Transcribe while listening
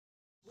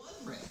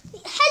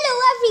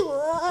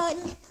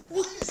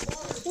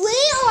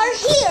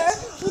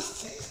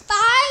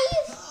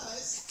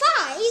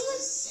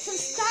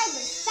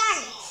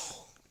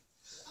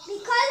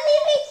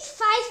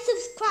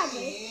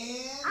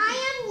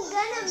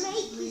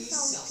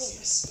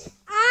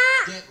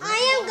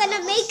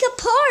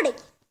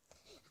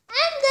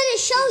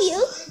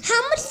you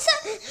how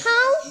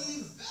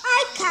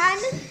I can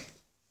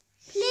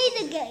play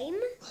the game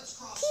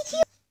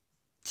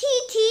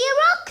TT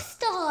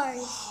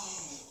Rockstars.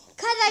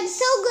 Because I'm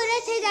so good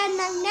at it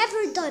and I've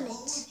never done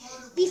it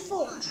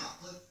before.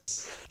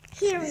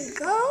 Here we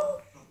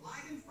go.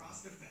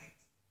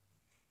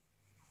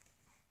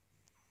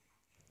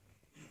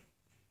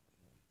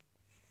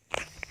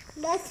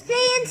 Let's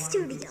play in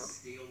studio.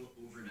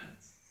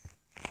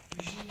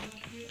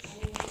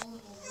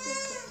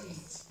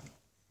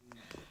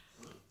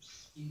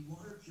 In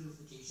water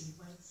purification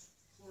plants,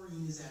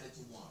 chlorine is added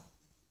to water.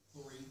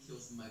 Chlorine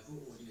kills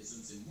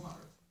microorganisms in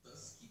water,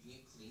 thus keeping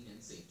it clean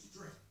and safe to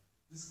drink.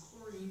 This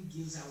chlorine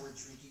gives our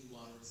drinking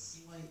water a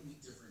slightly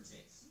different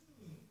taste.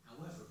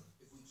 However,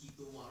 if we keep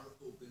the water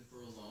open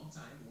for a long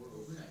time or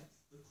overnight,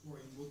 the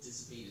chlorine will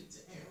dissipate into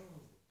air.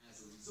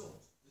 As a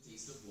result, the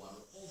taste of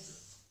water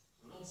alters.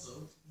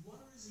 Also,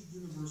 water is a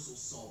universal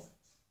solvent.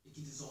 It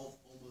can dissolve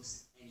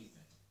almost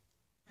anything.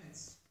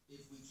 Hence,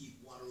 if we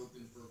keep water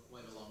open for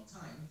quite a long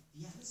time,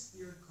 the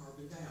atmospheric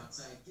carbon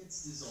dioxide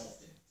gets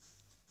dissolved in it.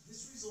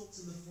 This results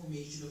in the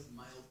formation of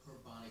mild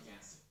carbonic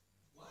acid.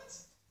 What?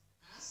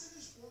 Acid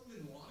is formed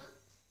in water?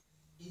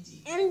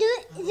 Indeed.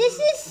 This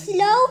is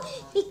slow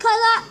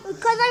because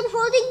I'm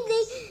holding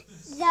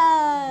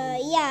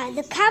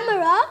the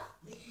camera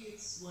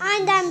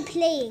and I'm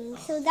playing,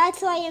 so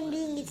that's why I'm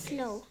doing it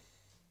slow.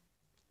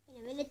 In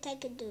a minute I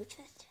can do it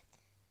faster.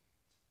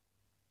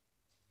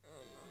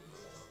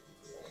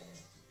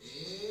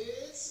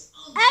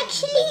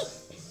 Actually,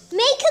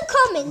 make a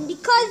comment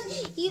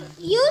because you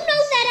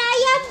know that I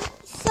am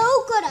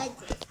so good at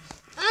this.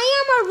 I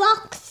am a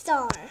rock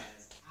star.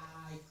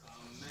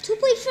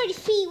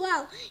 2.33,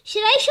 wow.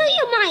 Should I show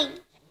you my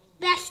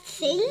best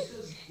thing?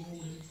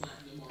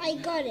 I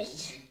got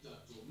it.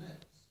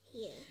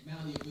 Here.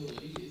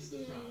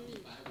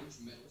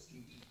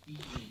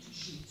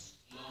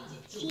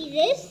 See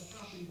this?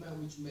 Oh my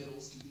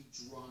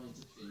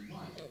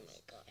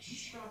gosh.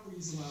 These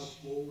properties allow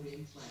gold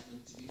and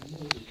platinum to be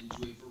molded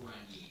into a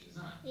variety of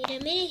designs. Wait a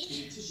minute. In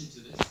addition to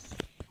this,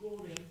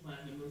 gold and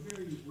platinum are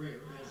very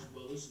rare as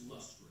well as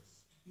lustrous.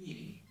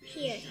 Meaning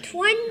here,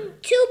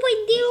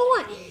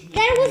 2.01.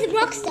 That was a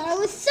rock star. I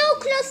was so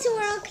close to a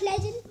rock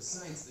legend.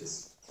 Besides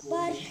this,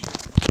 But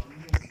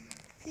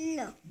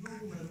no.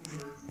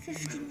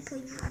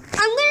 15.1.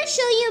 I'm gonna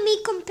show you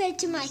me compared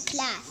to my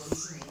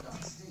class.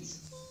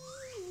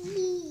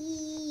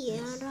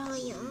 Here I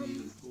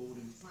am. gold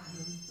and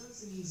platinum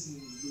doesn't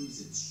easily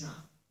lose its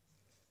shine.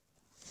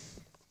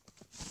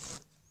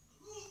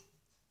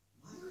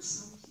 Why are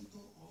some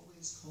people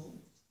always cold?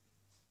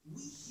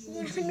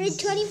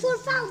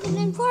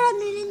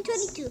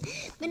 124,422.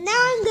 But now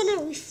I'm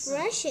gonna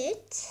refresh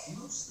it.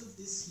 Most of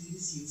this heat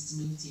is used to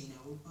maintain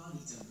our body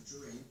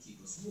temperature and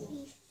keep us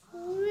warm.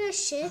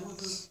 Refresh it.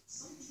 However,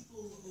 some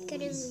people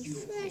Getting always feel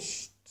cold.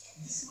 refreshed.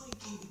 This might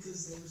be because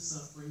they are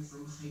suffering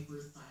from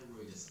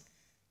hyperthyroidism.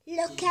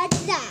 Look at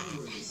that.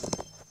 Hyperthyroidism,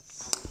 our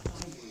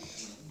thyroid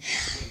gland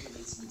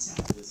regulates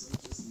metabolism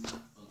does not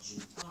function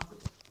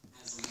properly.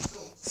 As a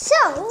result, So,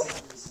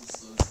 metabolism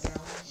slows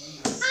down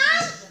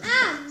and I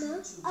am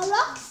a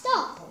rock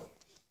star.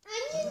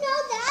 And you know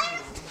that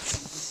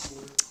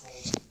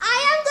I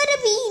am going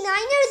to be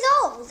 9 years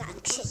old,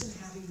 actually.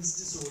 having this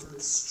disorder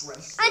is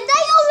stress. And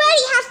I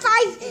already have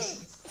 5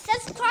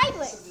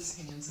 subscribers. His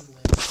hands and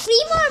legs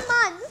 3 more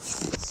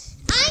months.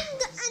 And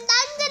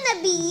I'm going to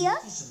be 9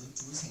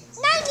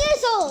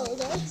 years old.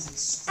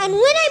 And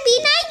when I be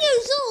 9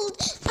 years old,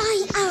 I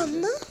am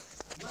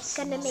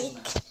going to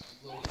make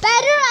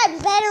better and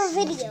better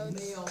videos.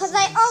 Because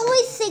I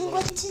always think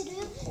what to do.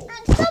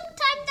 And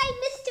sometimes I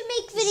miss to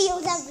make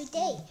videos every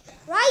day.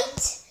 Right?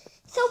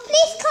 So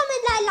please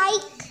comment and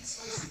like.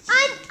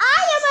 And I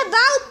am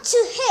about to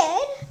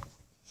hit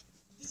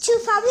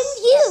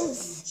 2,000 views.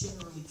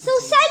 So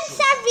thanks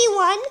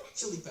everyone.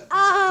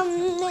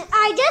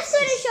 I just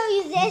want to show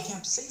you this.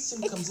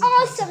 It's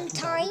awesome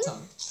time.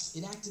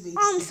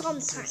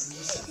 Awesome time.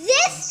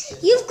 This,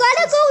 you've got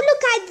to go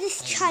look at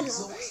this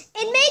channel.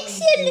 It makes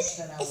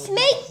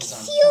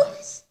you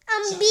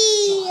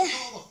be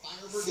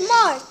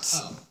smart.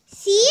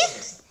 See?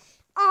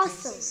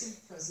 Awesome.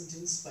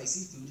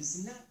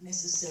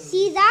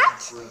 See that?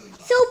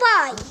 So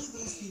bye.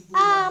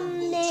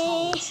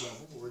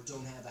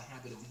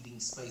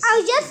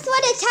 I just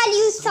want to tell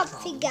you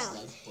something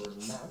else.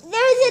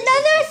 There's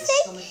another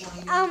thing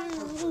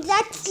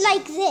that's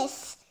like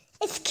this.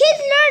 It's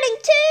Kids Learning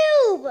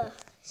Tube.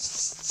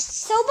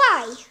 So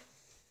bye.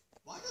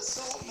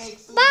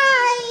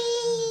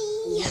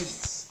 Bye.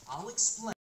 I'll explain.